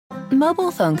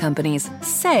Mobile phone companies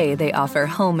say they offer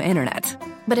home internet.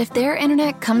 But if their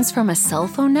internet comes from a cell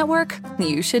phone network,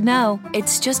 you should know.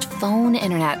 It's just phone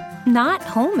internet, not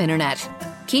home internet.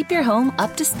 Keep your home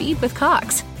up to speed with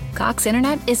Cox. Cox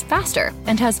internet is faster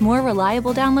and has more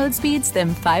reliable download speeds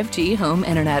than 5G home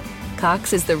internet.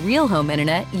 Cox is the real home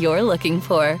internet you're looking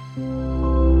for.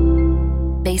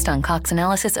 Based on Cox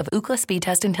analysis of Ookla speed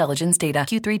test intelligence data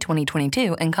Q3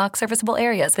 2022 and Cox serviceable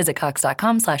areas, visit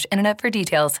cox.com/internet for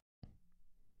details.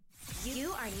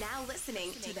 You are now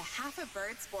listening to the Half a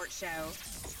Bird Sports Show.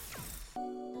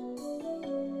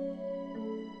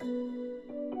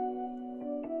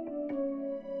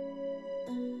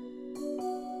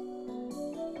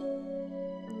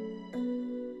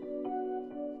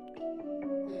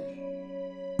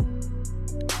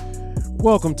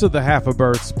 Welcome to the Half a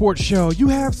Bird Sports Show. You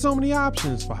have so many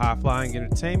options for high-flying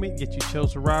entertainment, yet you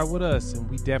chose to ride with us, and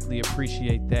we definitely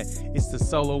appreciate that. It's the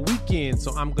solo weekend,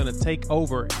 so I'm going to take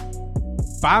over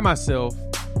by myself,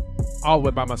 all the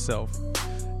way by myself.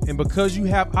 And because you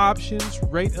have options,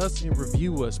 rate us and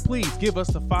review us. Please give us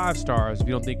the 5 stars. If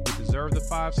you don't think we deserve the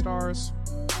 5 stars,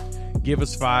 give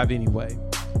us 5 anyway.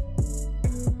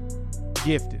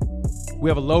 Gifted. We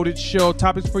have a loaded show,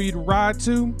 topics for you to ride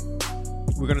to.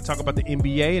 We're going to talk about the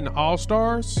NBA and the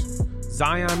All-Stars.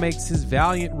 Zion makes his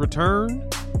valiant return.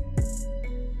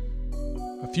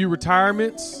 A few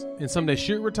retirements and some that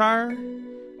should retire.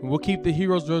 And we'll keep the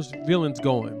heroes versus villains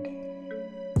going.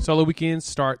 Solo weekend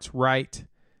starts right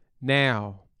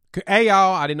now. Hey,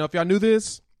 y'all. I didn't know if y'all knew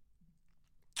this.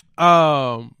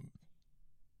 The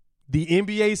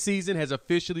NBA season has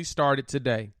officially started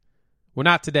today. Well,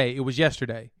 not today. It was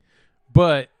yesterday.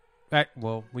 But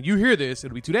when you hear this,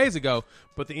 it'll be 2 days ago,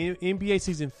 but the NBA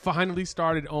season finally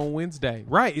started on Wednesday.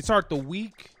 Right. It started the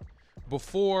week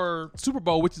before Super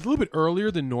Bowl, which is a little bit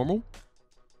earlier than normal,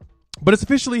 but it's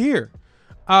officially here.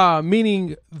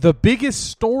 Meaning the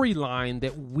biggest storyline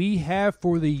that we have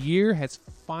for the year has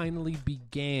finally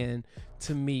began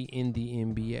to me in the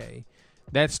NBA.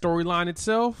 That storyline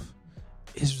itself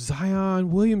is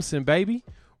Zion Williamson, baby.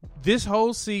 This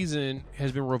whole season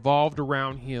has been revolved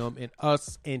around him and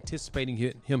us anticipating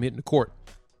him hitting the court.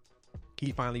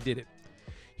 He finally did it.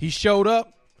 He showed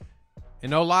up, and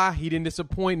no lie, he didn't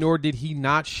disappoint, nor did he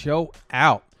not show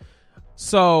out.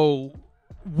 So,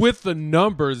 with the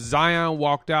numbers, Zion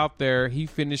walked out there. He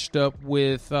finished up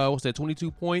with, 22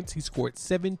 points. He scored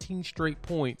 17 straight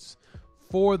points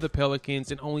for the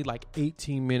Pelicans in only like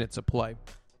 18 minutes of play.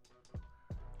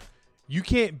 You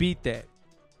can't beat that.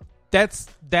 That's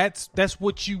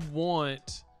what you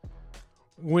want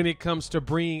when it comes to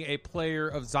bringing a player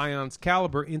of Zion's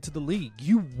caliber into the league.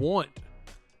 You want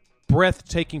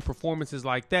breathtaking performances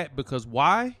like that because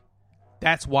why?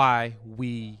 That's why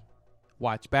we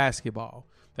watch basketball.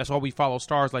 That's why we follow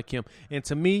stars like him. And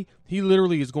to me, he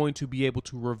literally is going to be able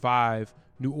to revive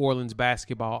New Orleans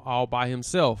basketball all by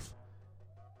himself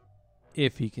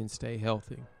if he can stay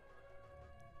healthy.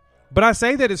 But I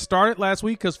say that it started last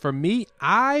week because for me,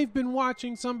 I've been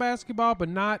watching some basketball, but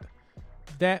not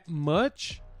that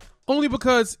much. Only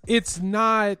because it's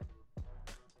not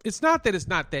that it's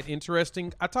not that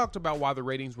interesting. I talked about why the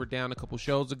ratings were down a couple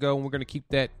shows ago, and we're going to keep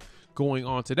that going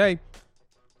on today.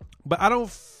 But I don't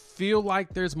feel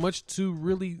like there's much to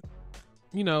really,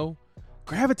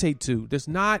 gravitate to. There's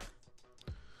not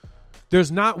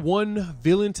one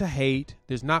villain to hate.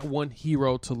 There's not one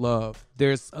hero to love.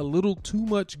 There's a little too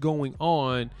much going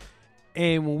on.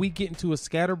 And when we get into a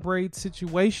scatterbrain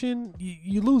situation,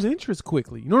 you lose interest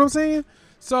quickly. You know what I'm saying?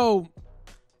 So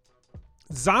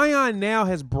Zion now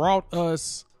has brought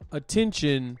us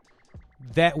attention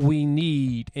that we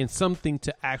need and something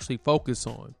to actually focus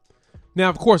on. Now,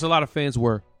 of course, a lot of fans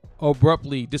were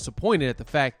abruptly disappointed at the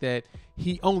fact that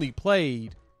he only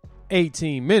played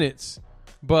 18 minutes.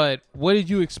 But what did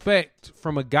you expect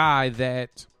from a guy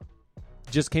that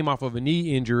just came off of a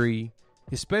knee injury,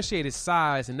 especially at his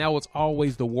size, and that was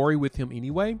always the worry with him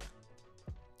anyway,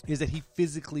 is that he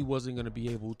physically wasn't going to be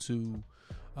able to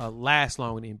last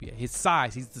long in the NBA. His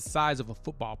size, he's the size of a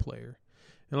football player.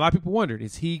 And a lot of people wondered,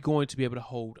 is he going to be able to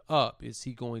hold up? Is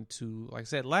he going to, like I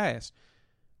said, last?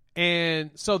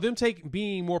 And so them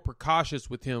being more precautious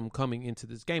with him coming into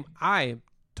this game, I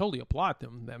totally applaud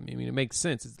them. I mean, it makes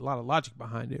sense. There's a lot of logic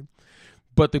behind it.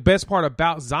 But the best part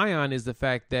about Zion is the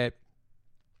fact that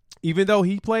even though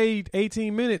he played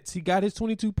 18 minutes, he got his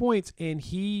 22 points, and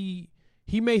he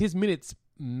made his minutes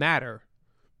matter.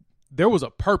 There was a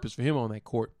purpose for him on that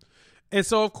court. And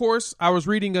so, of course, I was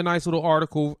reading a nice little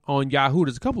article on Yahoo.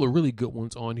 There's a couple of really good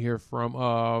ones on here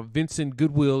from Vincent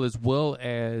Goodwill as well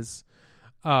as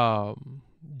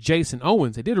Jason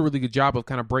Owens. They did a really good job of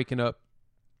kind of breaking up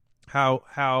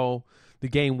how the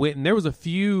game went. And there was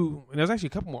actually a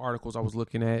couple more articles I was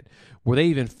looking at where they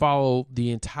even followed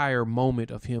the entire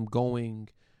moment of him going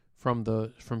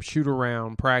from shoot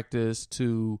around practice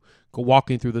to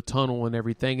walking through the tunnel and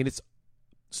everything. And it's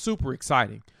super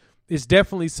exciting. It's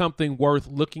definitely something worth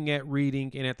looking at,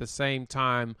 reading, and at the same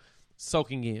time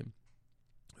soaking in.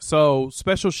 So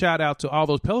special shout out to all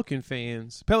those Pelicans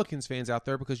fans out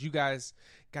there, because you guys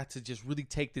got to just really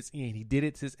take this in. He did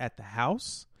it at the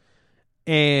house.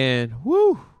 And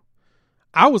whoo,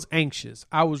 I was anxious.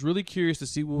 I was really curious to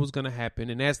see what was going to happen.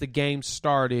 And as the game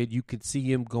started, you could see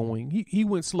him going. He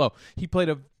went slow. He played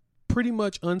a pretty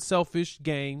much unselfish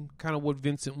game, kind of what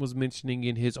Vincent was mentioning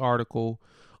in his article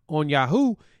on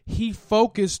Yahoo. He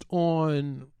focused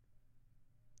on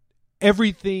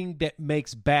everything that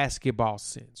makes basketball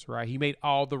sense, right? He made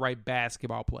all the right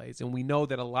basketball plays. And we know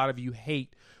that a lot of you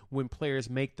hate when players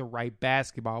make the right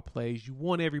basketball plays. You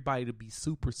want everybody to be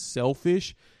super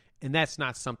selfish, and that's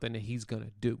not something that he's going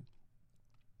to do.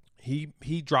 He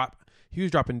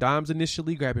was dropping dimes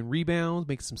initially, grabbing rebounds,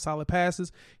 making some solid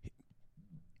passes.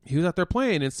 He was out there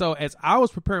playing. And so as I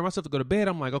was preparing myself to go to bed,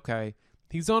 I'm like, okay,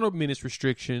 he's on a minutes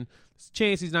restriction. There's a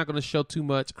chance he's not going to show too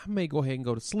much. I may go ahead and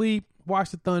go to sleep,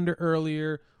 watch the Thunder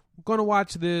earlier. I'm going to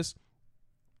watch this.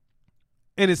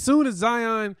 And as soon as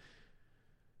Zion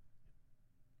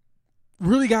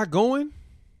really got going,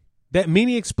 that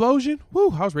mini explosion,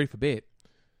 whoo, I was ready for bed.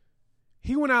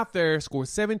 He went out there, scored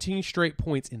 17 straight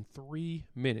points in 3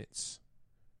 minutes.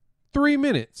 3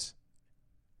 minutes.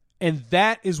 And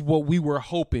that is what we were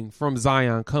hoping from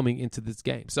Zion coming into this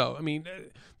game. So, I mean,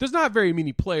 there's not very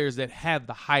many players that have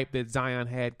the hype that Zion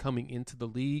had coming into the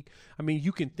league. I mean,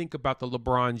 you can think about the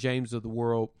LeBron James of the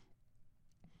world.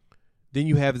 Then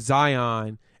you have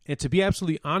Zion. And to be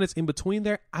absolutely honest, in between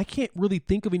there, I can't really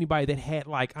think of anybody that had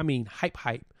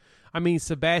hype. I mean,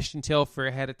 Sebastian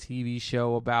Telfair had a TV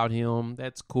show about him.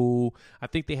 That's cool. I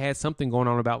think they had something going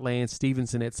on about Lance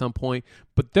Stevenson at some point.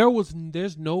 But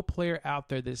there's no player out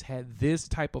there that's had this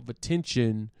type of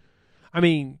attention.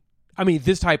 This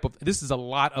is a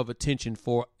lot of attention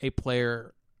for a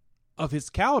player of his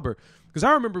caliber. Because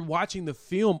I remember watching the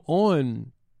film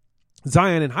on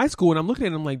Zion in high school, and I'm looking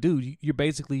at him like, dude, you're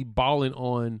basically balling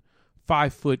on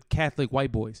 5-foot Catholic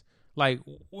white boys. Like,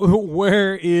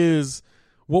 where is...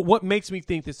 What makes me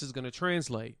think this is going to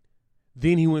translate?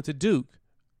 Then he went to Duke.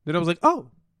 Then I was like, oh,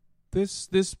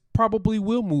 this probably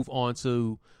will move on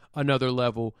to another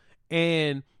level.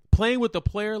 And playing with a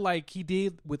player like he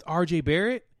did with RJ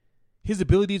Barrett, his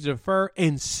ability to defer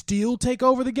and still take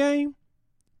over the game.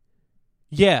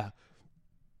 Yeah.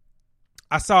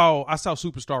 I saw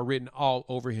superstar written all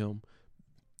over him.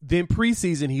 Then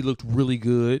preseason, he looked really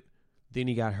good. Then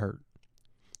he got hurt.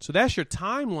 So that's your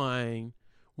timeline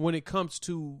when it comes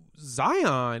to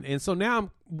Zion. And so now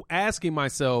I'm asking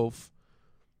myself,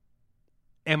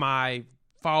 am I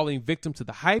falling victim to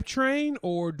the hype train,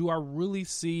 or do I really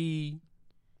see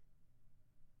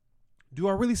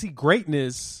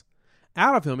greatness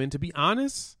out of him? And to be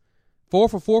honest, 4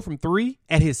 for 4 from 3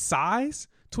 at his size,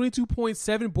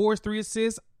 22.7 boards, 3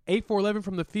 assists, 8 for 11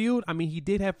 from the field. I mean, he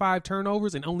did have 5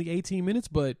 turnovers in only 18 minutes,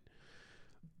 but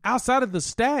outside of the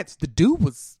stats, the dude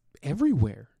was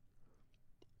everywhere.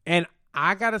 And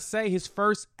I got to say, his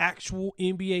first actual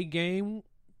NBA game,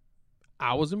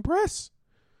 I was impressed.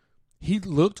 He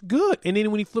looked good. And then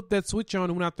when he flipped that switch on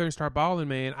and went out there and started balling,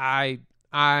 man,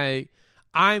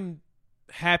 I'm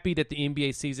happy that the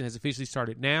NBA season has officially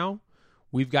started now.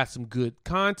 We've got some good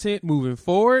content moving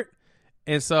forward.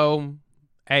 And so,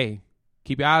 hey,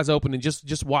 keep your eyes open and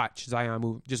just watch Zion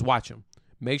move. Just watch him.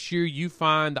 Make sure you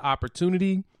find the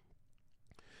opportunity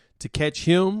to catch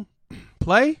him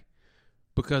play.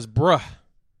 Because, bruh,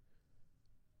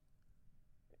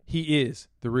 he is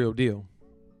the real deal.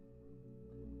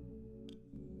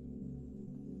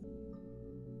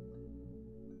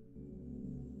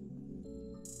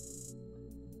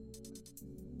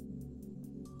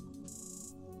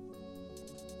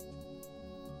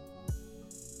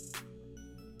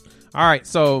 All right,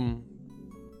 so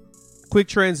quick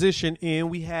transition in.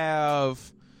 We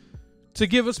have to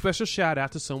give a special shout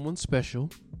out to someone special.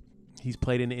 He's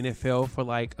played in the NFL for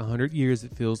like 100 years,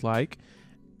 it feels like.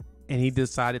 And he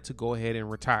decided to go ahead and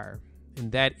retire.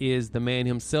 And that is the man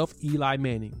himself, Eli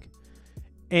Manning.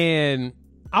 And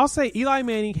I'll say Eli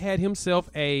Manning had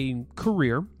himself a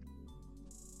career.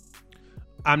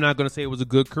 I'm not going to say it was a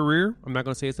good career. I'm not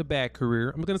going to say it's a bad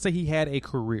career. I'm going to say he had a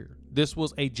career. This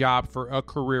was a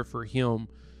career for him.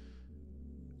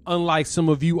 Unlike some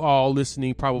of you all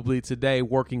listening probably today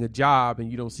working a job and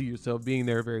you don't see yourself being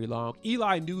there very long,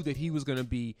 Eli knew that he was going to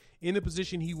be in the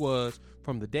position he was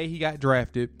from the day he got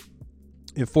drafted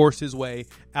and forced his way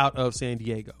out of San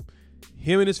Diego.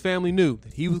 Him and his family knew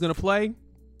that he was going to play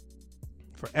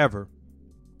forever.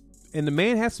 And the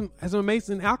man has some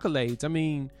amazing accolades. I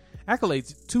mean,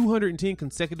 210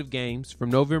 consecutive games from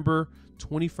November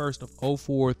 21st of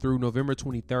 04 through November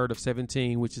 23rd of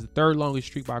 17, which is the third longest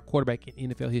streak by a quarterback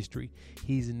in NFL history.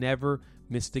 He's never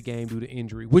missed a game due to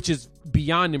injury, which is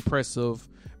beyond impressive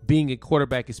being a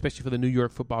quarterback, especially for the New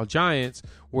York Football Giants,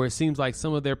 where it seems like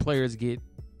some of their players get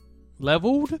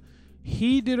leveled.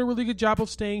 He did a really good job of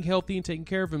staying healthy and taking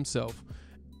care of himself.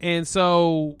 And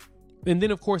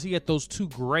then, of course, he had those two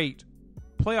great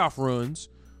playoff runs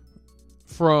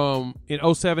from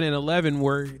in 07 and 11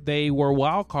 where they were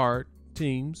wild card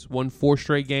teams, won 4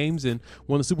 straight games and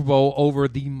won the Super Bowl over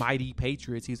the mighty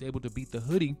Patriots. He was able to beat the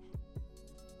hoodie.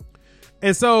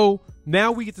 And so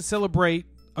now we get to celebrate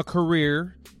a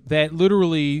career that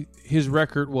literally his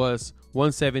record was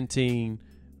 117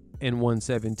 and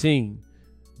 117.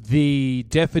 The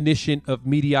definition of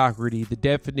mediocrity, the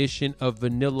definition of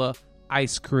vanilla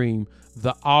ice cream,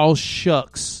 the all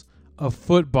shucks of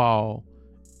football.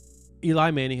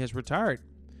 Eli Manning has retired.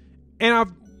 And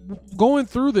I've going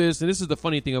through this, and this is the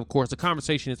funny thing, of course, the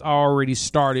conversation has already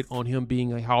started on him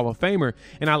being a Hall of Famer.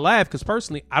 And I laugh because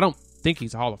personally, I don't think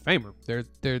he's a Hall of Famer.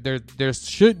 There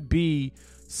should be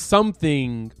some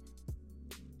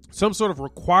sort of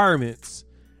requirements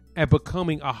at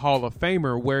becoming a Hall of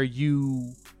Famer where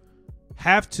you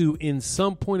have to, in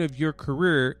some point of your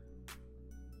career,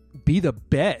 be the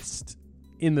best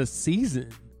in the season.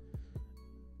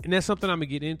 And that's something I'm going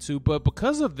to get into. But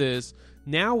because of this,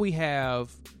 now we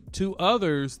have 2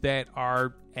 others that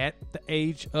are at the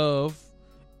age of,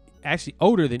 actually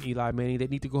older than Eli Manning, that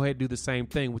need to go ahead and do the same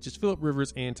thing, which is Phillip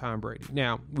Rivers and Tom Brady.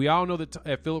 Now, we all know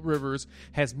that Phillip Rivers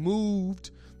has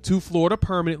moved to Florida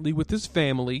permanently with his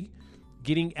family,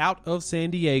 getting out of San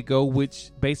Diego,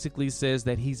 which basically says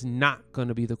that he's not going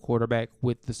to be the quarterback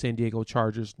with the San Diego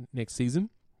Chargers next season.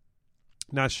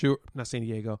 Not San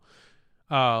Diego.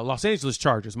 Los Angeles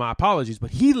Chargers, my apologies, but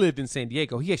he lived in San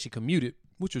Diego. He actually commuted,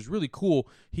 which was really cool.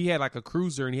 He had like a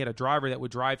cruiser, and he had a driver that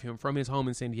would drive him from his home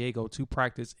in San Diego to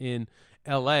practice in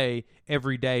LA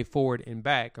every day, forward and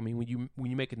back. I mean, when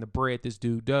you're making the bread this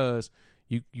dude does,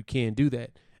 you can do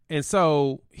that. And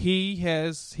so he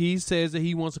says that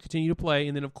he wants to continue to play.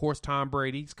 And then, of course, Tom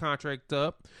Brady's contract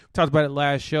up. We talked about it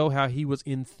last show, how he was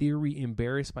in theory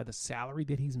embarrassed by the salary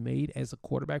that he's made as a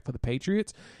quarterback for the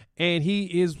Patriots. And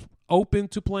he is open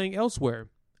to playing elsewhere.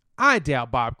 I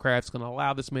doubt Bob Kraft's going to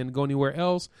allow this man to go anywhere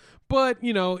else. But,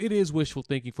 it is wishful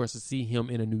thinking for us to see him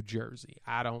in a New Jersey.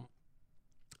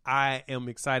 I am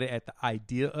excited at the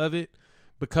idea of it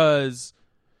because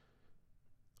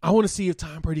I want to see if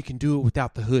Tom Brady can do it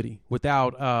without the hoodie,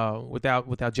 without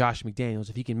Josh McDaniels,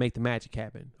 if he can make the magic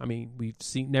happen. I mean, we've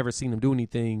never seen him do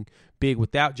anything big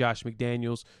without Josh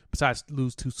McDaniels besides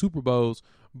lose 2 Super Bowls,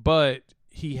 but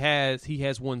he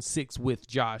has won 6 with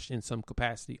Josh in some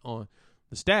capacity on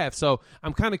the staff. So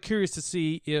I'm kind of curious to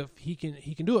see if he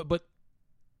can do it. But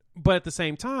at the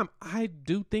same time, I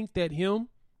do think that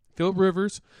Phillip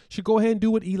Rivers, should go ahead and do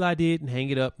what Eli did and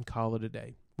hang it up and call it a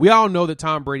day. We all know that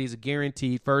Tom Brady is a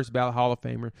guaranteed first ballot Hall of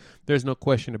Famer. There's no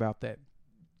question about that.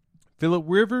 Phillip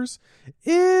Rivers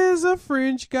is a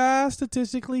fringe guy.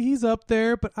 Statistically, he's up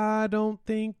there, but I don't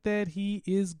think that he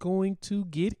is going to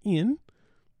get in.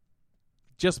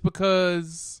 Just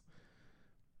because,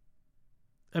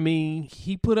 I mean,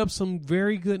 he put up some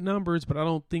very good numbers, but I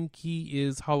don't think he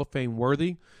is Hall of Fame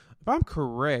worthy. If I'm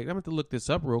correct, I'm going to have to look this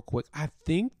up real quick. I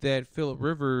think that Phillip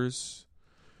Rivers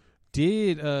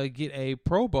did get a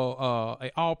Pro Bowl,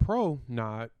 a All-Pro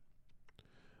nod.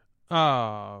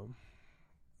 But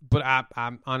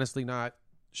I'm honestly not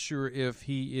sure if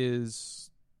he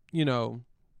is,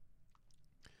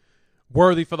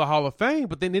 worthy for the Hall of Fame.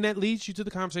 But then that leads you to the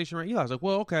conversation around Eli. I was like,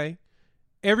 well, okay.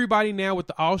 Everybody now with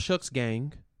the All Shucks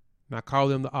gang, and I call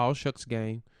them the All Shucks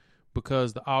gang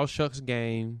because the All Shucks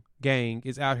gang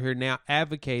is out here now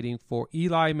advocating for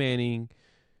Eli Manning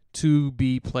to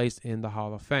be placed in the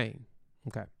Hall of Fame.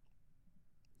 Okay.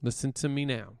 Listen to me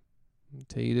now. I'll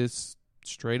tell you this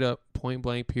straight up, point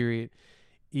blank, period.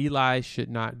 Eli should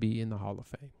not be in the Hall of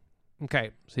Fame.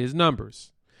 Okay, so his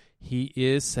numbers. He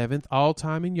is 7th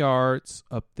all-time in yards,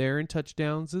 up there in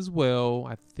touchdowns as well,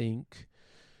 I think.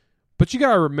 But you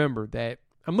got to remember that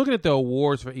I'm looking at the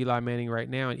awards for Eli Manning right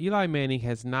now, and Eli Manning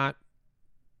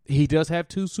he does have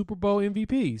 2 Super Bowl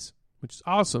MVPs, which is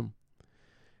awesome.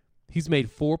 He's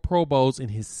made 4 Pro Bowls in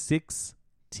his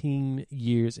 16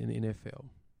 years in the NFL.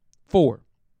 4.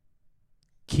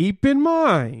 Keep in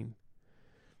mind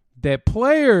that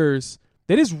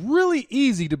it is really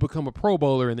easy to become a Pro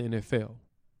Bowler in the NFL.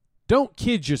 Don't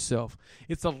kid yourself.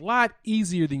 It's a lot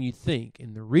easier than you think.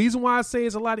 And the reason why I say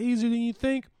it's a lot easier than you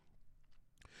think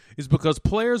is because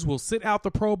players will sit out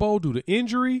the Pro Bowl due to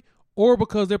injury or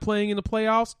because they're playing in the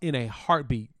playoffs in a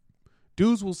heartbeat.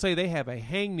 Dudes will say they have a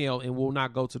hangnail and will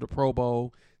not go to the Pro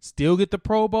Bowl, still get the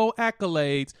Pro Bowl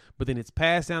accolades, but then it's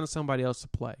passed down to somebody else to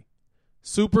play.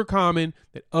 Super common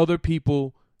that other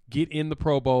people get in the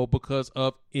Pro Bowl because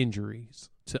of injuries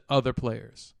to other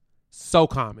players. So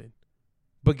common.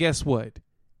 But guess what?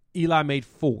 Eli made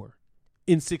 4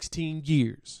 in 16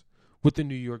 years with the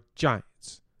New York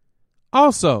Giants.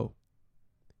 Also,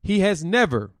 he has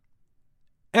never,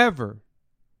 ever,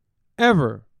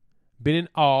 ever been an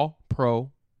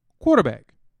all-pro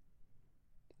quarterback.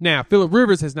 Now, Phillip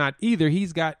Rivers has not either.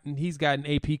 He's got an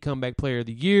AP Comeback Player of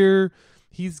the Year.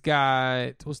 He's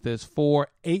got,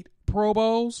 8 Pro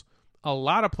Bowls, a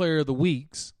lot of Player of the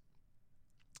Weeks.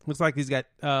 Looks like he's got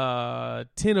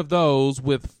 10 of those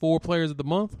with 4 Players of the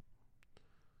Month.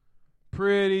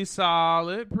 Pretty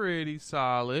solid.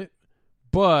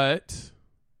 But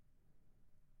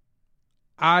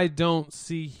I don't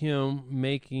see him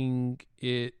making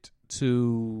it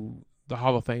to the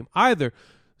Hall of Fame either.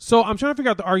 So I'm trying to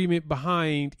figure out the argument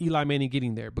behind Eli Manning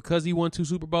getting there. Because he won 2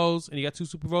 Super Bowls and he got 2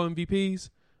 Super Bowl MVPs.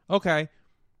 Okay.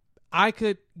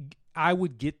 I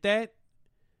would get that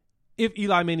if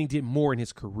Eli Manning did more in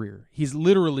his career. He's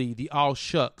literally the all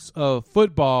shucks of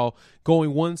football,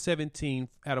 going 117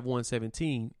 out of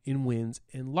 117 in wins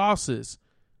and losses.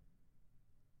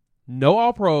 No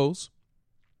all pros,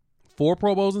 4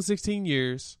 Pro Bowls in 16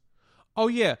 years. Oh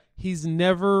yeah, he's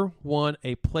never won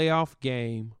a playoff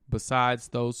game besides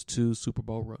those 2 Super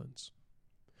Bowl runs.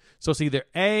 So it's either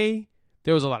A,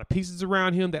 there was a lot of pieces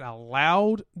around him that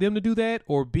allowed them to do that,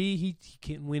 or B, he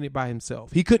couldn't win it by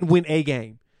himself. He couldn't win a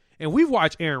game. And we've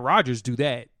watched Aaron Rodgers do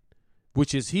that,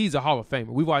 which is he's a Hall of Famer.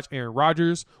 We've watched Aaron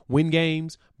Rodgers win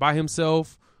games by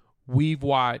himself. We've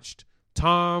watched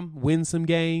Tom win some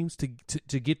games to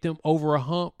get them over a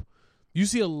hump. You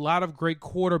see a lot of great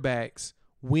quarterbacks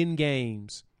win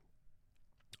games,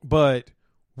 but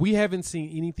we haven't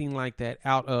seen anything like that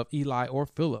out of Eli or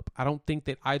Phillip. I don't think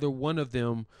that either one of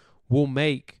them will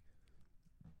make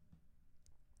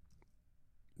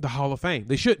the Hall of Fame.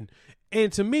 They shouldn't.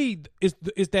 And to me,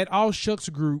 it's that all shucks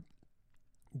group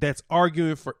that's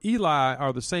arguing for Eli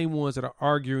are the same ones that are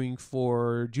arguing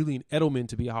for Julian Edelman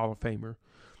to be a Hall of Famer.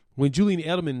 When Julian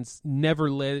Edelman's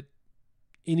never led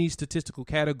any statistical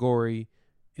category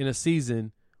in a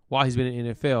season while he's been in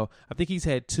the NFL. I think he's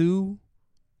had 2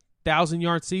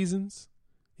 1,000-yard seasons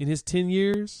in his 10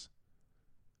 years.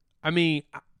 I mean,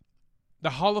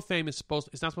 the Hall of Fame it's not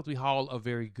supposed to be Hall of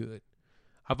Very Good.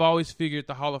 I've always figured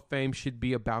the Hall of Fame should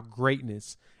be about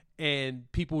greatness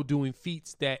and people doing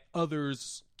feats that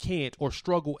others can't or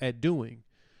struggle at doing.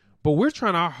 But we're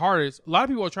trying our hardest. A lot of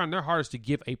people are trying their hardest to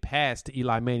give a pass to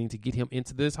Eli Manning to get him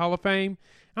into this Hall of Fame.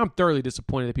 I'm thoroughly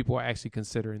disappointed that people are actually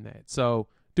considering that. So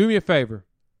do me a favor.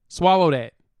 Swallow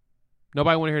that.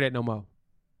 Nobody want to hear that no more.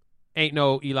 Ain't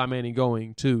no Eli Manning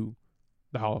going to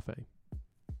the Hall of Fame.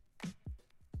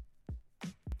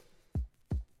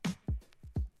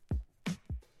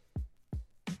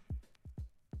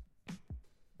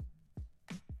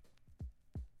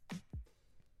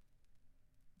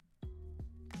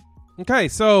 Okay,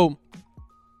 so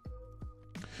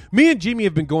me and Jimmy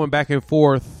have been going back and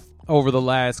forth over the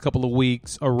last couple of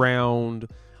weeks around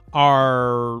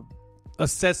our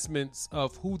assessments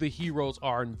of who the heroes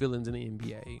are and villains in the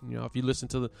NBA. You know, if you listen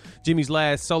to Jimmy's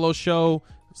last solo show,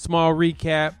 small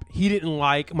recap, he didn't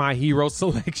like my hero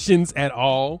selections at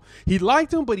all. He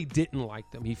liked them, but he didn't like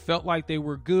them. He felt like they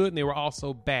were good and they were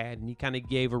also bad, and he kind of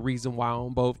gave a reason why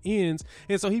on both ends.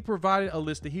 And so he provided a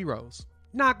list of heroes.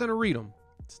 Not going to read them.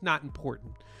 It's not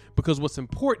important, because what's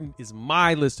important is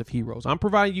my list of heroes. I'm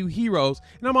providing you heroes,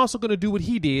 and I'm also going to do what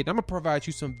he did. I'm going to provide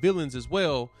you some villains as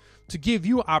well to give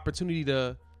you an opportunity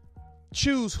to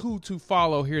choose who to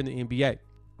follow here in the NBA.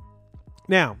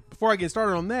 Now, before I get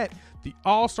started on that, the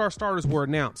All-Star starters were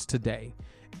announced today,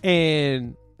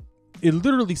 and it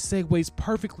literally segues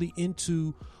perfectly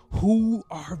into who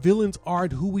our villains are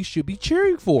and who we should be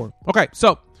cheering for. Okay,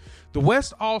 so the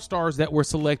West All-Stars that were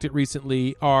selected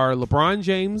recently are LeBron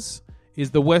James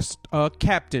is the West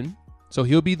captain. So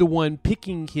he'll be the one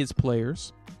picking his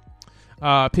players,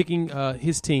 picking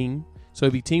his team. So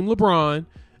it'll be Team LeBron.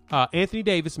 Anthony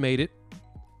Davis made it.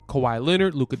 Kawhi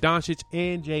Leonard, Luka Doncic,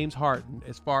 and James Harden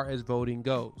as far as voting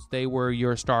goes. They were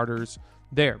your starters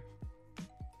there.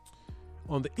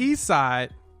 On the East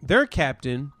side, their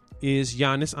captain is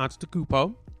Giannis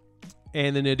Antetokounmpo.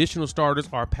 And then the additional starters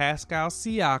are Pascal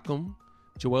Siakam,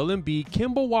 Joel Embiid,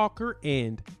 Kemba Walker,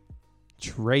 and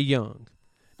Trae Young.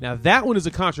 Now, that one is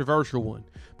a controversial one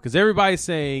because everybody's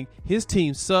saying his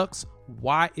team sucks.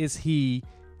 Why is he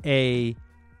a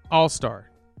all-star?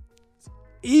 It's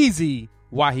easy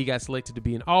why he got selected to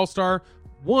be an all-star.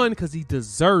 One, because he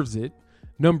deserves it.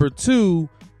 Number two,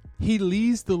 he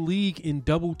leads the league in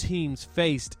double teams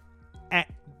faced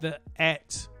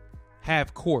at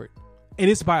half court. And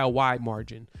it's by a wide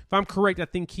margin. If I'm correct, I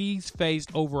think he's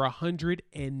faced over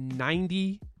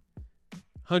 190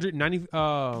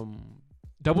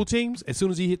 double teams as soon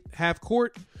as he hit half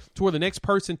court, to where the next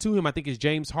person to him, I think, is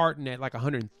James Harden at like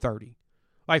 130.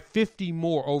 Like 50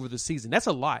 more over the season. That's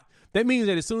a lot. That means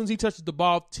that as soon as he touches the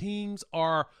ball, teams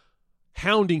are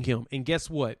hounding him. And guess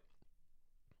what?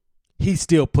 He's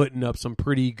still putting up some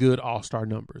pretty good all-star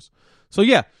numbers. So,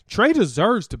 yeah, Trae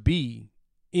deserves to be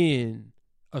in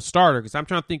a starter because I'm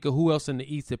trying to think of who else in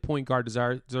the East at point guard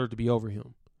deserves to be over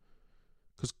him.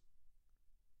 Because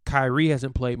Kyrie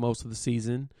hasn't played most of the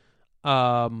season.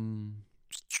 Yeah,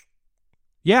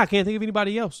 I can't think of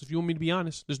anybody else, if you want me to be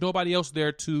honest. There's nobody else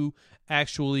there to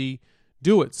actually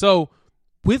do it. So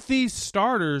with these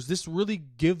starters, this really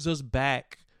gives us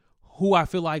back who I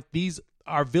feel like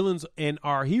our villains and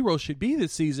our heroes should be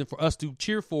this season for us to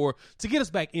cheer for, to get us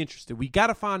back interested. We got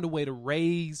to find a way to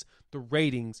raise the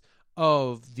ratings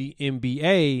of the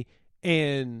NBA,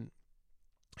 and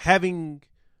having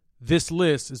this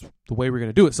list is the way we're going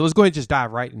to do it. So let's go ahead and just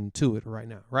dive right into it right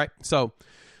now, right? So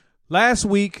last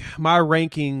week, my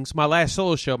last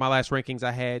solo show, my last rankings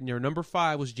I had, your number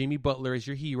 5 was Jimmy Butler as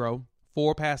your hero,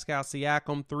 4 Pascal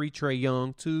Siakam, 3 Trae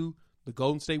Young, 2 the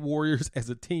Golden State Warriors as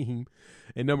a team,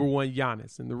 and number 1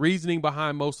 Giannis. And the reasoning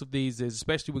behind most of these is,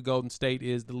 especially with Golden State,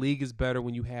 is the league is better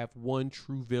when you have one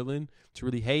true villain to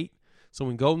really hate. So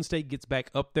when Golden State gets back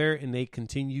up there and they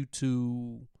continue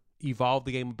to evolve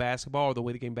the game of basketball or the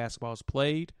way the game of basketball is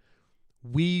played,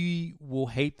 we will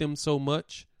hate them so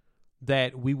much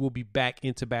that we will be back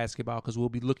into basketball because we'll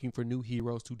be looking for new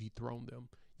heroes to dethrone them.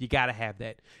 You got to have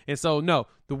that. And so, no,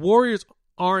 the Warriors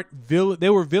aren't villain. They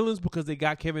were villains because they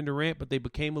got Kevin Durant, but they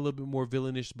became a little bit more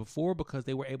villainish before because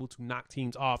they were able to knock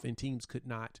teams off and teams could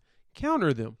not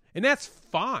counter them. And that's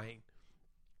fine.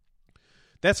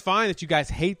 That's fine that you guys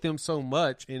hate them so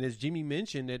much. And as Jimmy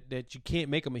mentioned, that you can't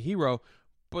make them a hero.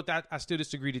 But I still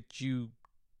disagree that you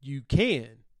can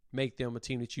make them a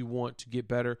team that you want to get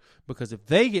better, because if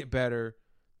they get better,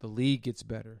 the league gets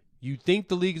better. You think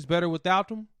the league is better without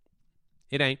them?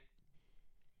 It ain't.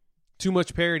 Too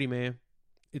much parity, man.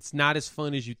 It's not as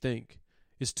fun as you think.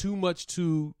 It's too much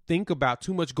to think about,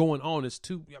 too much going on.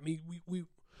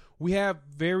 We have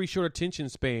very short attention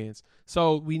spans.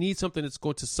 So we need something that's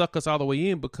going to suck us all the way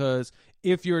in, because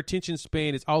if your attention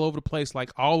span is all over the place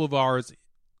like all of ours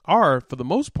are for the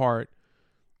most part,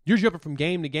 you're jumping from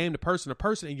game to game to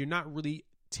person, and you're not really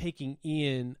taking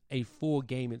in a full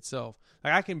game itself.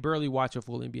 Like, I can barely watch a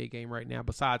full NBA game right now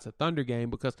besides a Thunder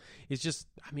game, because it's just,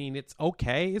 it's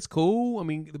okay. It's cool.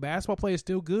 The basketball play is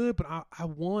still good, but I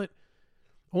want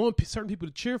certain people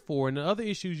to cheer for. And the other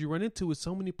issues you run into is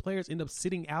so many players end up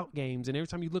sitting out games, and every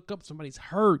time you look up, somebody's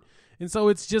hurt. And so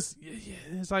it's just,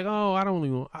 it's like, oh, I don't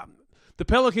even the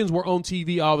Pelicans were on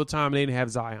TV all the time, and they didn't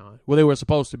have Zion. Well, they were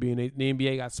supposed to be, and the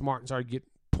NBA got smart and started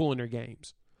pulling their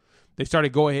games. They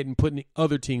started going ahead and putting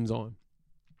other teams on,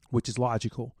 which is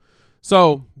logical.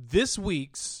 So this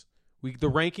week's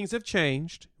the rankings have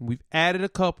changed. We've added a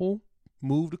couple,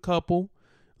 moved a couple,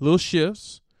 little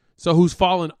shifts. So who's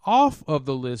fallen off of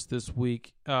the list this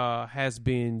week has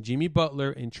been Jimmy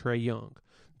Butler and Trae Young.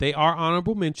 They are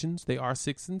honorable mentions. They are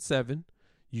 6 and 7.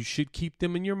 You should keep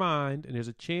them in your mind, and there's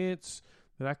a chance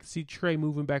that I can see Trae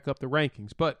moving back up the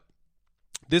rankings. But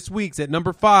this week's at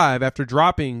number 5, after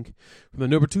dropping from the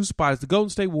number 2 spot, is the Golden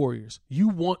State Warriors. You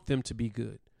want them to be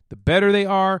good. The better they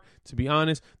are, to be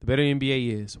honest, the better the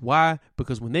NBA is. Why?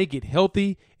 Because when they get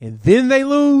healthy and then they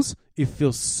lose, it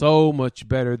feels so much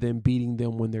better than beating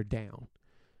them when they're down.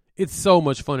 It's so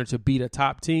much funner to beat a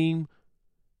top team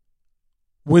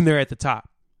when they're at the top.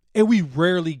 And we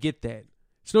rarely get that.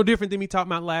 It's no different than me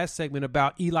talking about last segment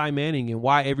about Eli Manning and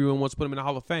why everyone wants to put him in the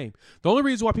Hall of Fame. The only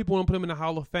reason why people want to put him in the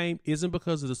Hall of Fame isn't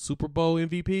because of the Super Bowl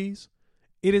MVPs.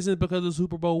 It isn't because of the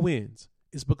Super Bowl wins.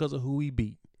 It's because of who he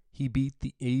beat. He beat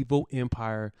the evil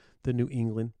empire, the New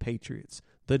England Patriots.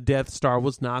 The Death Star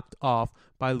was knocked off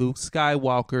by Luke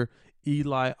Skywalker,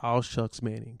 Eli Allshucks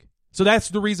Manning. So that's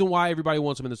the reason why everybody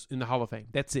wants him in the Hall of Fame.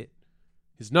 That's it.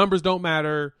 His numbers don't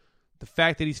matter. The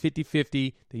fact that he's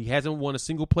 50-50, that he hasn't won a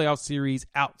single playoff series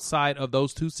outside of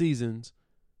those 2 seasons.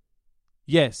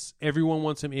 Yes, everyone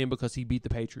wants him in because he beat the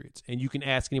Patriots. And you can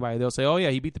ask anybody. They'll say, oh,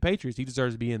 yeah, he beat the Patriots. He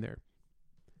deserves to be in there.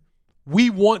 We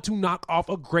want to knock off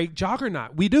a great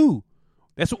juggernaut. We do.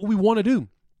 That's what we want to do.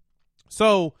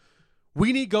 So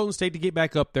we need Golden State to get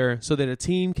back up there so that a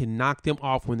team can knock them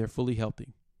off when they're fully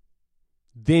healthy.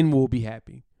 Then we'll be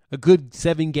happy. A good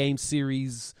 7-game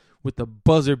series with the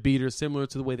buzzer beater, similar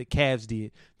to the way the Cavs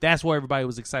did. That's why everybody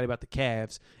was excited about the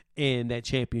Cavs and that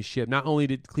championship. Not only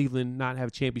did Cleveland not have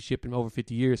a championship in over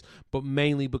 50 years, but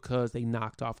mainly because they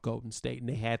knocked off Golden State and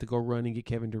they had to go run and get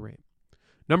Kevin Durant.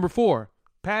 Number 4,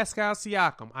 Pascal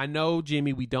Siakam. I know,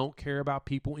 Jimmy, we don't care about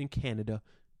people in Canada.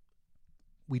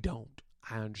 We don't.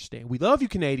 I understand. We love you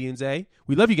Canadians, eh?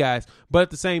 We love you guys. But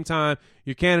at the same time,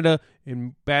 you're Canada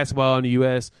and basketball in the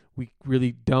U.S., we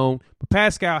really don't. But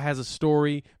Pascal has a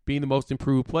story being the most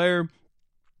improved player.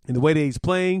 And the way that he's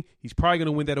playing, he's probably going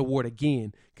to win that award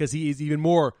again because he is even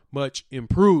much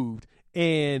improved.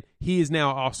 And he is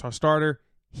now an all-star starter.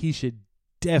 He should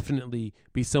definitely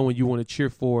be someone you want to cheer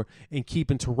for and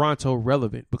keeping Toronto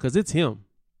relevant because it's him.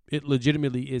 It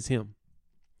legitimately is him.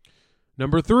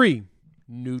 Number 3.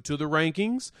 New to the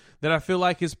rankings that I feel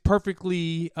like is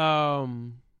perfectly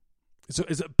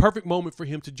it's a perfect moment for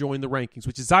him to join the rankings,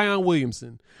 which is Zion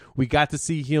Williamson. We got to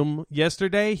see him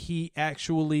yesterday. He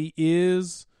actually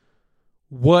is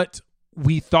what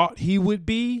we thought he would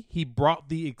be. He brought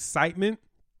the excitement.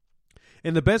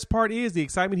 And the best part is the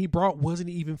excitement he brought wasn't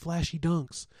even flashy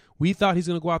dunks. We thought he's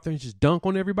going to go out there and just dunk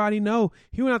on everybody. No,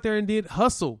 he went out there and did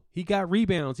hustle. He got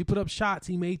rebounds. He put up shots.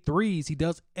 He made threes. He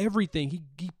does everything.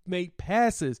 He made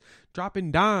passes,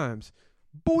 dropping dimes.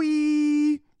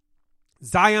 Boy!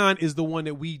 Zion is the one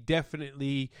that we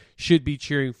definitely should be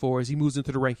cheering for as he moves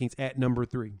into the rankings at number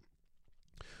 3.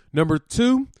 Number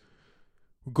 2,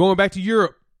 we're going back to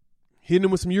Europe, hitting him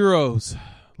with some Euros.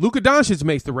 Luka Doncic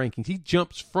makes the rankings. He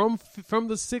jumps from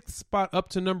the 6th spot up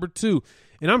to number 2.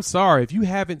 And I'm sorry, if you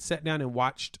haven't sat down and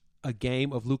watched a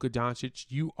game of Luka Doncic,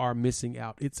 you are missing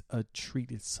out. It's a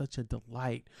treat. It's such a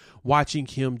delight watching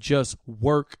him just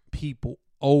work people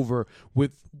over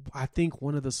with, I think,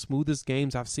 one of the smoothest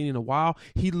games I've seen in a while.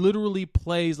 He literally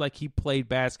plays like he played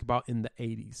basketball in the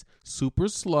 80s. Super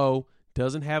slow,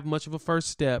 doesn't have much of a first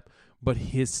step, but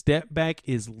his step back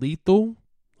is lethal.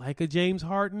 Like a James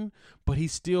Harden, but he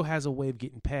still has a way of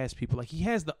getting past people. Like he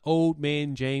has the old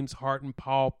man James Harden,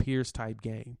 Paul Pierce type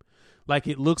game. Like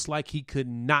it looks like he could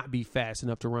not be fast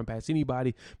enough to run past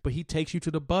anybody, but he takes you to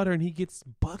the butter and he gets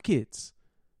buckets.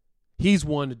 He's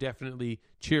one to definitely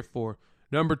cheer for.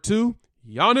 Number 2,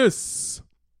 Giannis.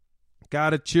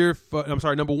 Gotta cheer for. I'm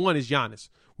sorry, number 1 is Giannis.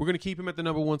 We're going to keep him at the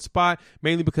number 1 spot,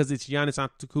 mainly because it's Giannis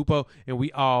Antetokounmpo, and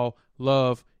we all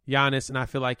love Giannis, and I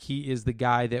feel like he is the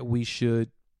guy that we should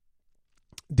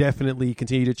definitely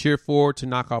continue to cheer for to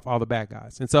knock off all the bad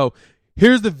guys. And so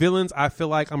here's the villains I feel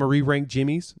like I'm going to re-rank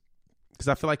Jimmy's because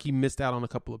I feel like he missed out on a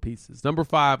couple of pieces. Number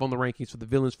 5 on the rankings for the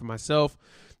villains for myself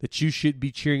that you should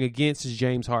be cheering against is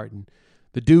James Harden.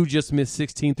 The dude just missed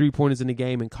 16 3-pointers in the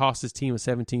game and cost his team a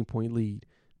 17-point lead.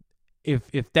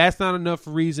 If that's not enough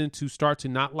reason to start to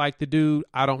not like the dude,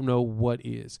 I don't know what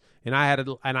is. And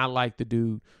I like the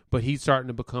dude, but he's starting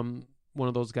to become one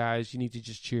of those guys you need to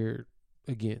just cheer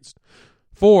against.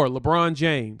 4, LeBron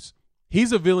James.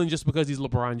 He's a villain just because he's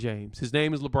LeBron James. His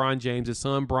name is LeBron James. His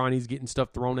son, Bronny's getting stuff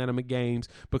thrown at him at games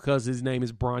because his name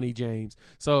is Bronny James.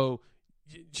 So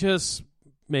just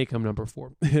make him number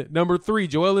 4. Number 3,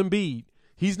 Joel Embiid.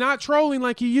 He's not trolling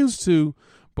like he used to,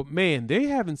 but man, they're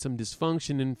having some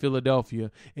dysfunction in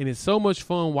Philadelphia, and it's so much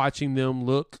fun watching them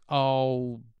look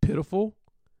all pitiful.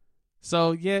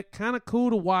 So yeah, kind of cool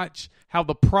to watch how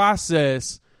the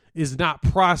process is not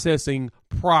processing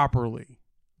properly.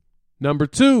 Number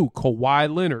 2,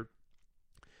 Kawhi Leonard.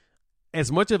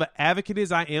 As much of an advocate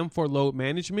as I am for load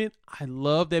management, I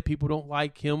love that people don't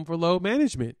like him for load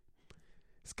management.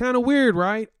 It's kind of weird,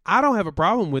 right? I don't have a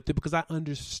problem with it because I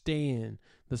understand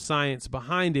the science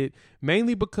behind it,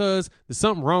 mainly because there's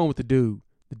something wrong with the dude.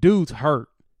 The dude's hurt,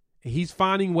 and he's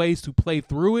finding ways to play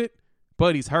through it,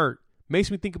 but he's hurt.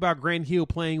 Makes me think about Grant Hill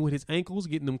playing with his ankles,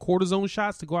 getting them cortisone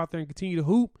shots to go out there and continue to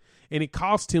hoop, and it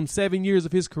cost him 7 years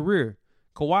of his career.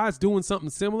 Kawhi's doing something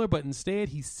similar, but instead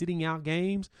he's sitting out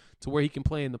games to where he can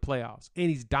play in the playoffs, and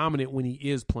he's dominant when he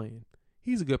is playing.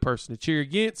 He's a good person to cheer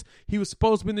against. He was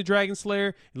supposed to be the Dragon Slayer.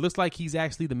 It looks like he's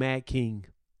actually the Mad King.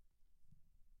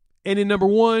 And in number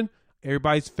 1,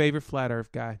 everybody's favorite flat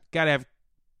earth guy. Got to have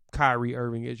Kyrie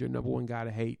Irving as your number 1 guy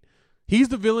to hate. He's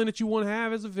the villain that you want to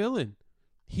have as a villain.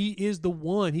 He is the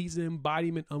one. He's an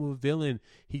embodiment of a villain.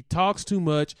 He talks too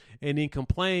much and then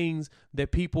complains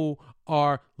that people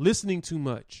are listening too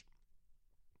much.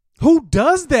 Who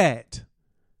does that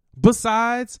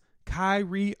besides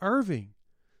Kyrie Irving?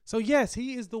 So yes,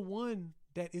 he is the one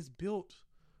that is built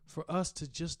for us to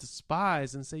just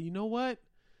despise and say, you know what?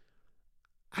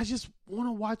 I just want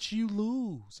to watch you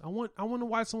lose. I want to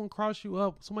watch someone cross you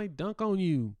up, somebody dunk on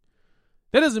you.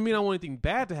 That doesn't mean I want anything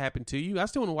bad to happen to you. I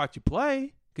still want to watch you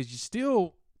play because you're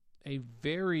still a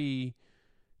very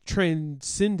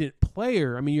transcendent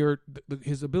player. I mean,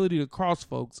 his ability to cross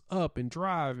folks up and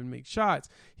drive and make shots.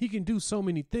 He can do so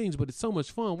many things, but it's so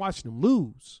much fun watching him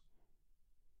lose.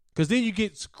 Because then you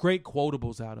get great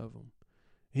quotables out of him.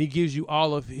 He gives you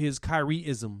all of his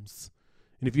Kyrie-isms.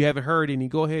 And if you haven't heard any,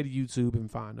 go ahead to YouTube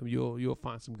and find them. You'll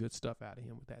find some good stuff out of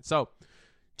him with that. So,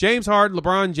 James Harden,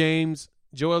 LeBron James,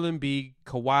 Joel Embiid,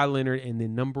 Kawhi Leonard, and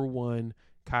then number 1,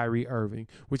 Kyrie Irving,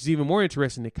 which is even more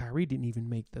interesting that Kyrie didn't even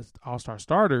make the All-Star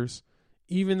starters,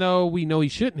 even though we know he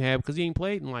shouldn't have because he ain't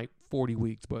played in like 40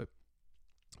 weeks. But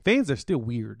fans are still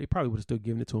weird. They probably would have still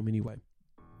given it to him anyway.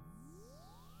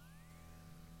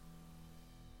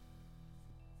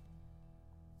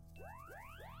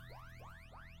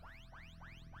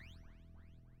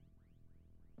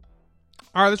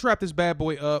 All right, let's wrap this bad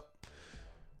boy up.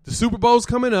 The Super Bowl's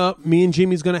coming up. Me and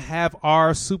Jimmy's going to have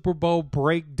our Super Bowl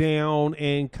breakdown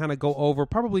and kind of go over our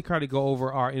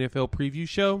NFL preview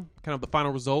show, kind of the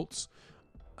final results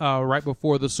right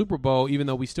before the Super Bowl, even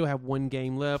though we still have one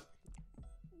game left.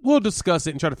 We'll discuss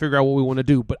it and try to figure out what we want to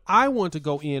do. But I want to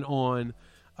go in on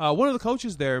one of the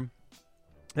coaches there. And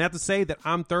I have to say that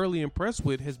I'm thoroughly impressed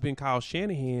with has been Kyle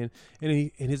Shanahan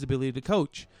and his ability to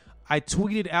coach. I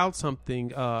tweeted out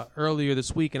something earlier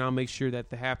this week, and I'll make sure that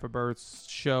the Half a Birds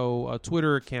Show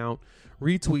Twitter account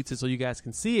retweets it so you guys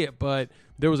can see it. But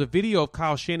there was a video of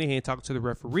Kyle Shanahan talking to the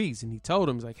referees, and he told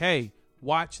them, he's like, hey,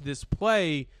 watch this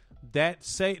play. That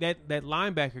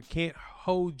linebacker can't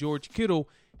hold George Kittle.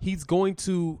 He's going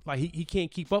to, he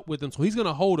can't keep up with him, so he's going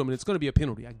to hold him, and it's going to be a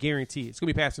penalty. I guarantee it. It's going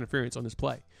to be pass interference on this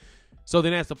play. So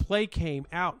then as the play came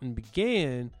out and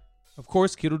began, of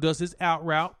course, Kittle does his out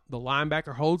route. The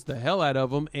linebacker holds the hell out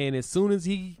of him, and as soon as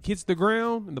he hits the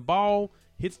ground and the ball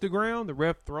hits the ground, the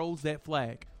ref throws that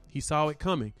flag. He saw it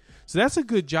coming. So that's a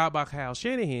good job by Kyle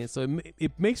Shanahan. So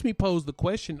it makes me pose the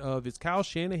question of, is Kyle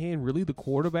Shanahan really the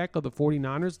quarterback of the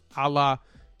 49ers, a la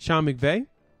Sean McVay?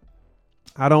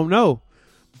 I don't know.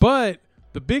 But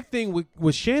the big thing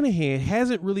with Shanahan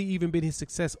hasn't really even been his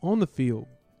success on the field.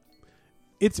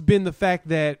 It's been the fact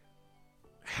that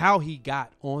how he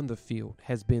got on the field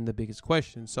has been the biggest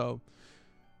question. So,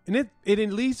 and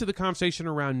it leads to the conversation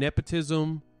around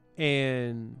nepotism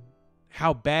and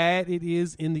how bad it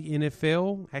is in the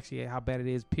NFL. Actually, how bad it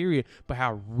is, period. But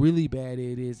how really bad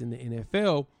it is in the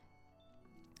NFL.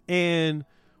 And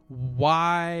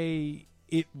why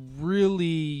it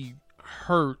really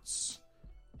hurts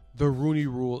the Rooney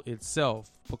Rule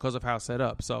itself because of how it's set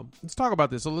up. So, let's talk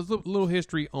about this. So, let's look a little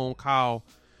history on Kyle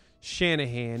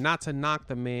Shanahan. Not to knock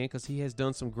the man because he has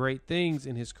done some great things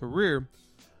in his career.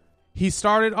 He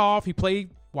started off, he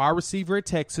played wide receiver at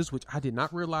Texas, which I did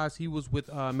not realize he was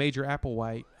with Major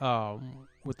Applewhite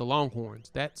with the Longhorns.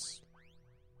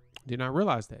 Did not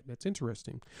realize that. That's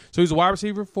interesting. So he's a wide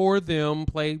receiver for them,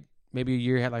 played maybe a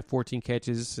year, had like 14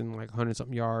 catches and like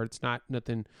 100-something yards. Not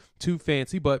nothing too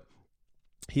fancy, but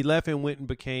he left and went and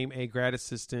became a grad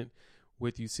assistant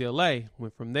with UCLA.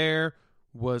 Went from there,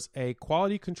 was a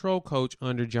quality control coach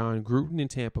under John Gruden in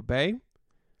Tampa Bay.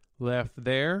 Left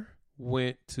there,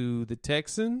 went to the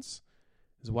Texans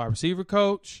as a wide receiver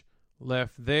coach.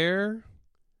 Left there.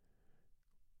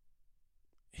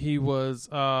 He was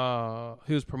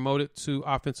promoted to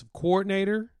offensive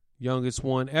coordinator, youngest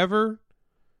one ever.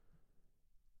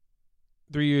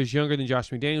 3 years younger than Josh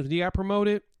McDaniels when he got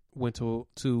promoted. Went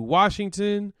to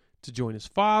Washington to join his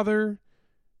father.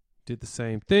 Did the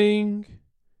same thing.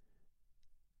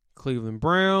 Cleveland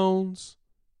Browns.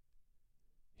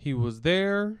 He was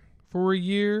there for a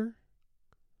year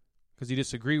because he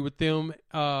disagreed with them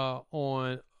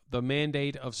on the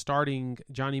mandate of starting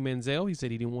Johnny Manziel. He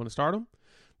said he didn't want to start him.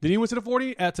 Then he went to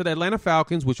the Atlanta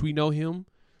Falcons, which we know him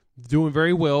doing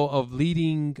very well, of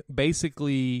leading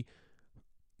basically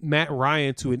Matt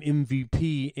Ryan to an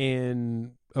MVP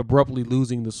and abruptly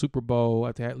losing the Super Bowl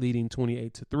after leading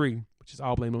 28-3, which is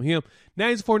all blame on him. Now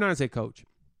he's a 49ers head coach.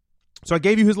 So I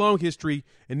gave you his long history,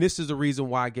 and this is the reason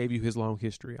why I gave you his long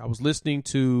history. I was listening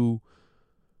to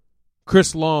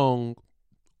Chris Long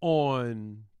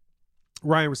on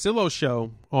Ryan Russillo's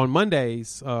show on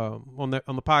Mondays on the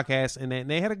podcast, and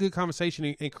they had a good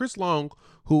conversation. And Chris Long,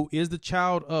 who is the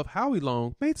child of Howie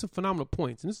Long, made some phenomenal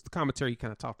points. And this is the commentary he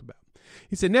kind of talked about.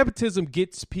 He said nepotism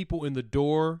gets people in the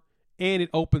door, and it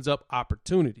opens up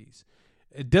opportunities.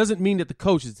 It doesn't mean that the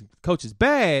coach is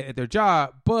bad at their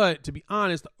job, but to be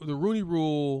honest, the Rooney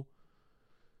Rule,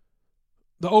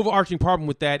 the overarching problem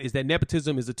with that is that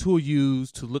nepotism is a tool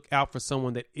used to look out for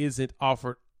someone that isn't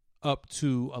offered up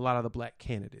to a lot of the black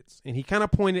candidates. And he kind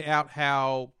of pointed out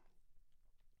how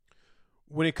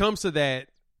when it comes to that,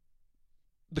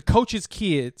 the coaches'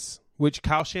 kids, which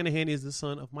Kyle Shanahan is the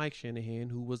son of Mike Shanahan,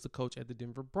 who was the coach at the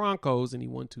Denver Broncos, and he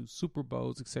won 2 Super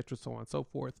Bowls, etc., so on and so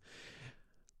forth.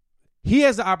 He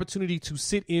has the opportunity to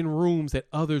sit in rooms that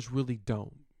others really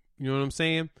don't. You know what I'm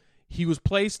saying? He was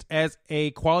placed as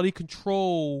a quality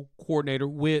control coordinator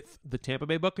with the Tampa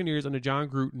Bay Buccaneers under John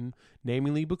Gruden,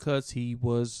 namely because he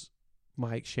was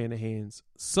Mike Shanahan's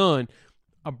son.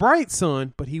 A bright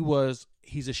son, but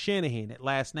he's a Shanahan. That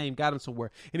last name got him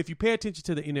somewhere. And if you pay attention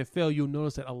to the NFL, you'll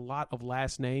notice that a lot of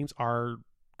last names are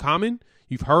common.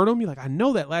 You've heard them. You're like, I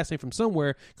know that last name from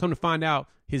somewhere. Come to find out,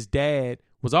 his dad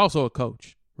was also a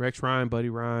coach. Rex Ryan, Buddy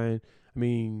Ryan. I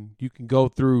mean, you can go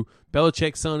through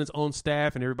Belichick's son, his own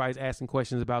staff, and everybody's asking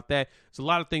questions about that. There's a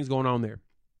lot of things going on there.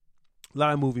 A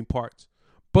lot of moving parts.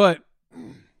 But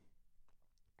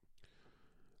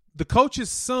the coach's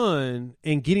son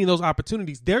and getting those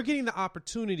opportunities, they're getting the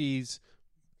opportunities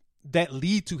that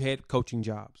lead to head coaching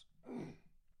jobs.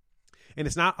 And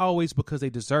it's not always because they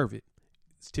deserve it.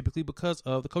 It's typically because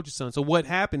of the coach's son. So what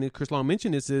happened, and Chris Long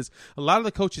mentioned this, is a lot of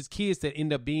the coaches' kids that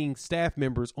end up being staff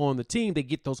members on the team, they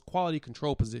get those quality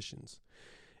control positions.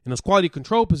 And those quality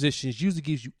control positions usually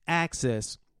gives you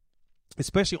access,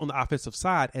 especially on the offensive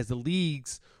side, as the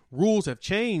league's rules have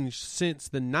changed since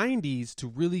the 90s to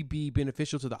really be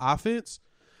beneficial to the offense.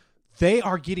 They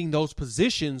are getting those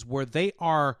positions where they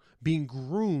are being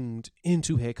groomed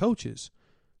into head coaches.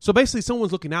 So basically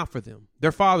someone's looking out for them.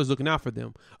 Their father's looking out for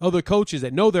them. Other coaches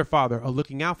that know their father are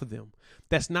looking out for them.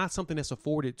 That's not something that's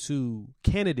afforded to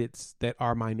candidates that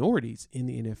are minorities in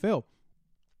the NFL.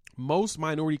 Most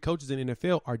minority coaches in the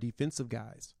NFL are defensive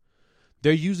guys.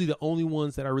 They're usually the only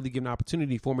ones that are really given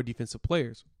opportunity, former defensive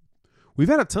players. We've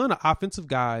had a ton of offensive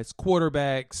guys,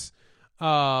 quarterbacks,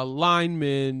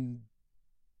 linemen,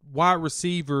 wide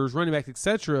receivers, running backs,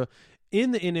 etc.,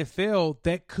 in the NFL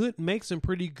that could make some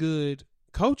pretty good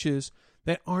coaches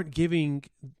that aren't given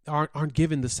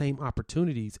the same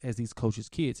opportunities as these coaches'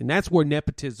 kids. And that's where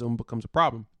nepotism becomes a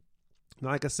problem. Now,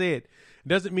 like I said, it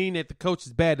doesn't mean that the coach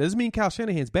is bad. It doesn't mean Kyle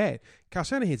Shanahan's bad. Kyle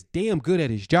Shanahan's damn good at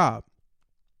his job.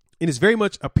 And it's very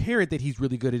much apparent that he's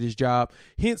really good at his job.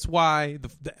 Hence why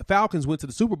the Falcons went to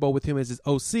the Super Bowl with him as his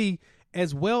OC,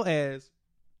 as well as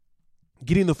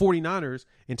getting the 49ers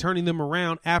and turning them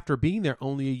around after being there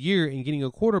only a year and getting a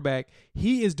quarterback.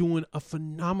 He is doing a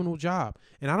phenomenal job.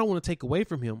 And I don't want to take away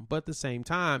from him, but at the same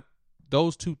time,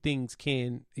 those two things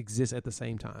can exist at the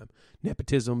same time.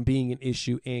 Nepotism being an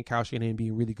issue and Kyle Shanahan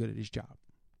being really good at his job.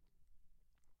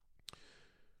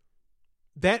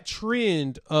 That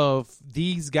trend of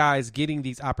these guys getting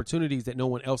these opportunities that no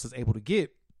one else is able to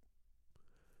get,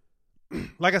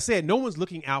 like I said, no one's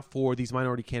looking out for these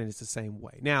minority candidates the same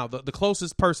way. Now, the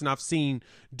closest person I've seen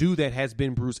do that has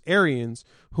been Bruce Arians,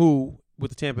 who, with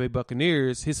the Tampa Bay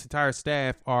Buccaneers, his entire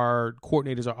staff,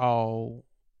 coordinators are all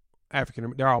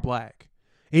African. They're all black.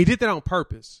 And he did that on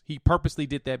purpose. He purposely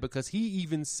did that because he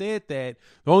even said that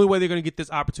the only way they're going to get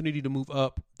this opportunity to move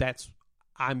up,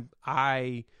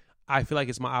 I feel like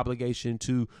it's my obligation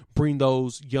to bring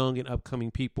those young and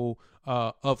upcoming people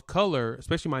of color,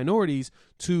 especially minorities,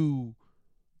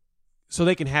 so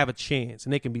they can have a chance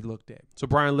and they can be looked at. So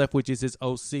Brian Leftwich is his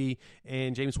OC,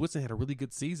 and Jameis Winston had a really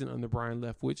good season under Brian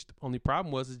Leftwich. The only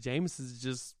problem was Jameis is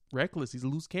just reckless. He's a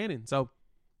loose cannon. So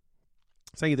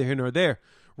it's neither here nor there.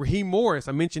 Raheem Morris,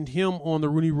 I mentioned him on the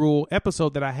Rooney Rule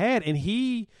episode that I had, and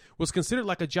he was considered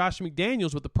like a Josh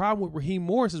McDaniels, but the problem with Raheem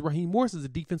Morris is a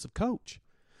defensive coach.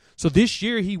 So this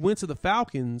year he went to the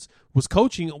Falcons, was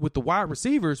coaching with the wide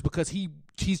receivers because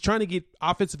he's trying to get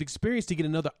offensive experience to get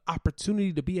another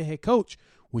opportunity to be a head coach,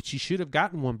 which he should have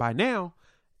gotten one by now.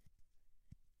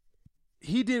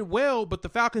 He did well, but the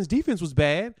Falcons defense was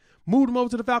bad. Moved him over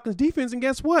to the Falcons defense, and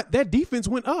guess what? That defense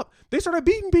went up. They started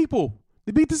beating people.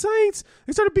 They beat the Saints.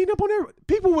 They started beating up on everyone.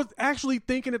 People was actually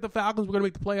thinking that the Falcons were going to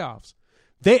make the playoffs.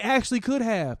 They actually could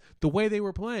have, the way they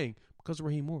were playing, because of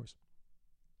Raheem Morris.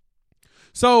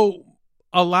 So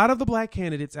a lot of the black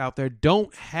candidates out there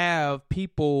don't have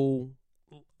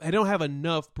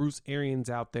enough Bruce Arians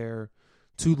out there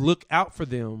to look out for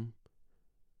them.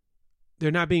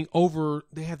 They're not being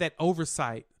they have that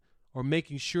oversight or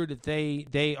making sure that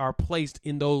they are placed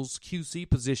in those QC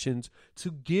positions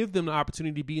to give them the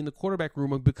opportunity to be in the quarterback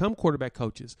room and become quarterback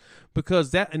coaches.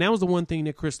 Because that was the one thing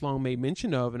that Chris Long made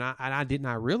mention of, and I did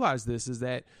not realize this, is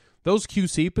that those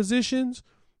QC positions,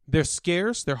 they're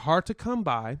scarce, they're hard to come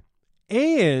by,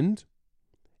 and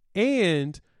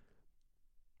teams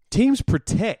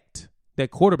protect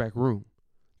that quarterback room.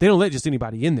 They don't let just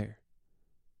anybody in there.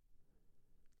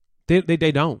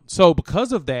 They don't. So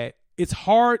because of that, it's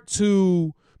hard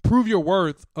to prove your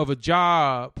worth of a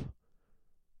job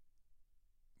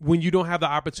when you don't have the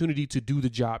opportunity to do the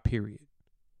job, period.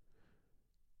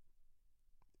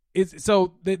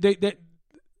 So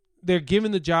they're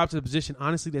giving the job to the position.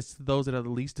 Honestly, that's those that are the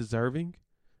least deserving.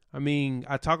 I mean,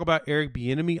 I talk about Eric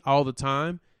Bieniemy all the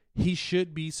time. He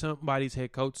should be somebody's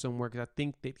head coach somewhere because I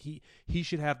think that he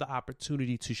should have the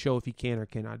opportunity to show if he can or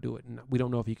cannot do it. And we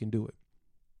don't know if he can do it.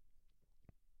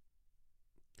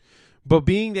 But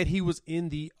being that he was in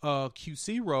the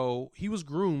QC role, he was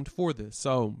groomed for this.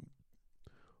 So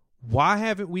why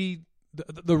haven't we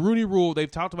the Rooney Rule?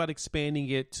 They've talked about expanding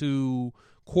it to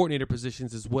coordinator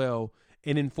positions as well,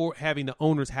 and then for having the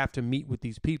owners have to meet with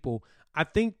these people. I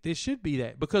think there should be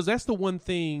that, because that's the one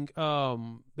thing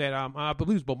that I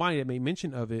believe Bomani that made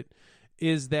mention of it,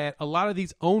 is that a lot of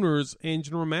these owners and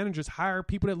general managers hire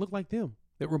people that look like them,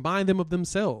 that remind them of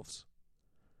themselves.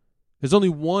 There's only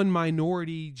one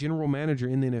minority general manager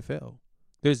in the NFL.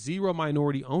 There's 0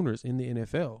 minority owners in the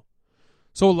NFL.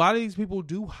 So a lot of these people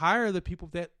do hire the people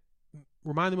that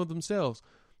remind them of themselves.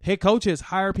 Head coaches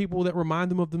hire people that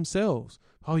remind them of themselves.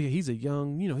 Oh yeah, he's a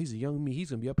young me. He's going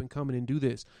to be up and coming and do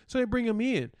this. So they bring him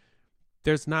in.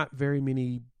 There's not very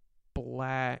many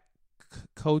black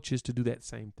coaches to do that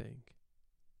same thing.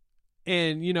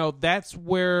 And, that's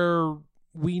where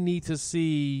we need to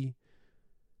see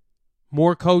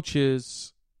more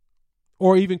coaches,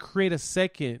 or even create a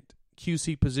second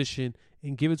QC position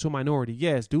and give it to a minority.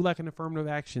 Yes, do like an affirmative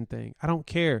action thing. I don't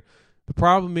care. The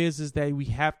problem is that we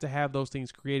have to have those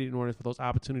things created in order for those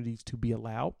opportunities to be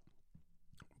allowed.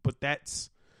 But that's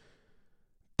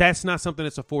not something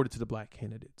that's afforded to the black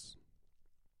candidates.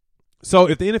 So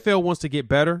if the NFL wants to get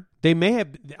better, they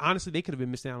could have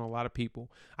been missing out on a lot of people.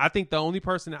 I think the only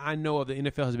person that I know of the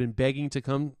NFL has been begging to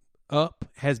come up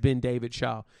has been David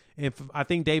Shaw. And I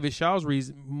think David Shaw's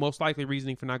most likely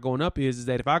reasoning for not going up is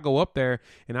that if I go up there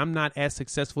and I'm not as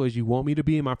successful as you want me to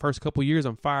be in my first couple of years,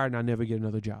 I'm fired and I never get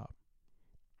another job.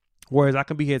 Whereas I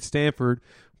can be here at Stanford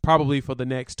probably for the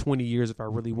next 20 years if I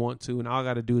really want to, and all I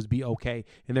got to do is be okay,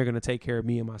 and they're going to take care of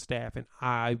me and my staff, and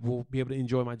I will be able to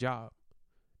enjoy my job.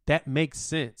 That makes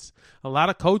sense. A lot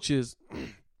of coaches,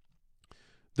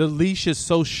 the leash is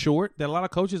so short that a lot of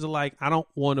coaches are like, I don't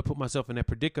want to put myself in that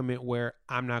predicament where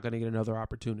I'm not going to get another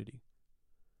opportunity.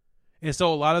 And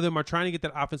so a lot of them are trying to get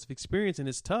that offensive experience, and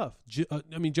it's tough.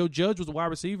 Joe Judge was a wide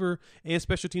receiver and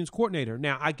special teams coordinator.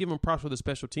 Now, I give him props for the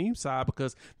special teams side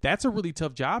because that's a really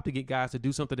tough job to get guys to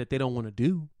do something that they don't want to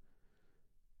do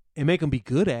and make them be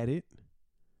good at it.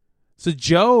 So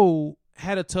Joe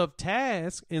had a tough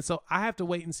task, and so I have to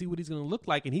wait and see what he's going to look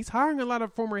like. And he's hiring a lot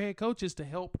of former head coaches to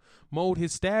help mold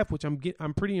his staff, which I'm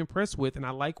pretty impressed with, and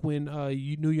I like when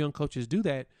new young coaches do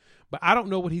that. But I don't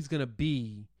know what he's going to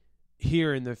be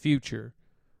here in the future.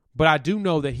 But I do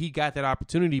know that he got that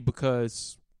opportunity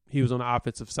because he was on the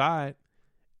offensive side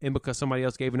and because somebody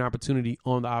else gave an opportunity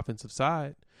on the offensive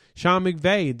side. Sean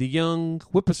McVay, the young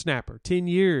whippersnapper, 10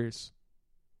 years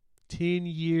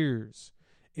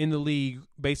in the league,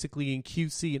 basically in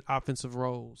QC and offensive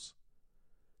roles.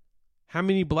 How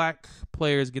many black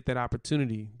players get that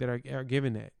opportunity that are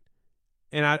given that?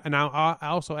 And I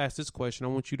also ask this question. I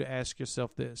want you to ask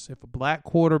yourself this. If a black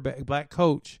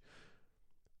coach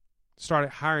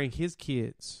started hiring his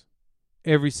kids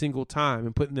every single time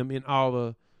and putting them in all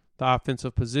the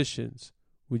offensive positions,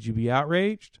 would you be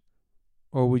outraged,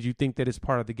 or would you think that it's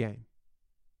part of the game?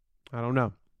 I don't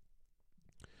know.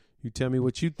 You tell me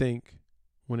what you think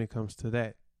when it comes to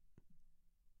that.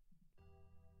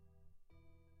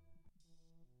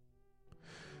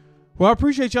 Well, I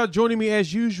appreciate y'all joining me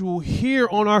as usual here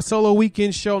on our solo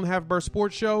weekend show on the Half Bird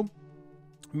Sports Show.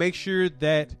 Make sure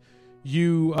that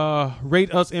you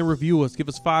rate us and review us. Give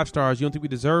us 5 stars. You don't think we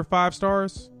deserve 5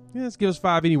 stars? Yeah, let's give us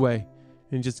 5 anyway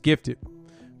and just gift it.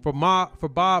 For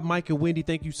Bob, Mike, and Wendy,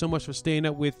 thank you so much for staying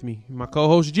up with me. My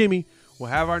co-host Jimmy will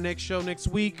have our next show next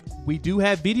week. We do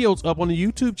have videos up on the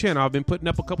YouTube channel. I've been putting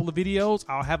up a couple of videos.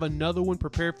 I'll have another one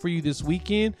prepared for you this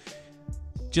weekend.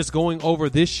 Just going over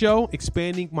this show,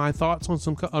 expanding my thoughts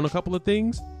on a couple of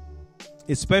things,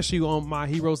 especially on my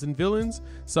heroes and villains.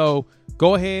 So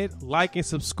go ahead, like and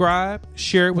subscribe,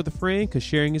 share it with a friend, because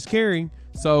sharing is caring.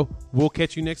 So we'll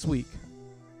catch you next week.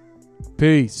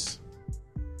 Peace.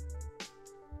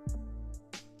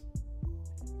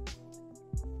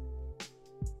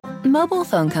 Mobile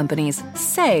phone companies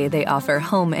say they offer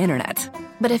home internet.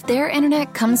 But if their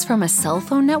internet comes from a cell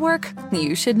phone network,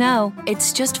 you should know.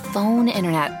 It's just phone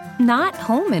internet, not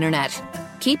home internet.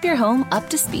 Keep your home up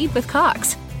to speed with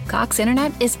Cox. Cox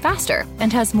internet is faster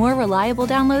and has more reliable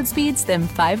download speeds than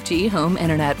 5G home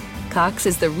internet. Cox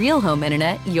is the real home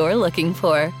internet you're looking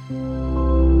for.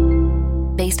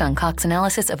 Based on Cox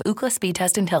analysis of Ookla speed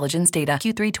test intelligence data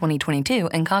Q3 2022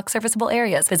 and Cox serviceable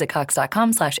areas. Visit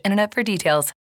cox.com/internet for details.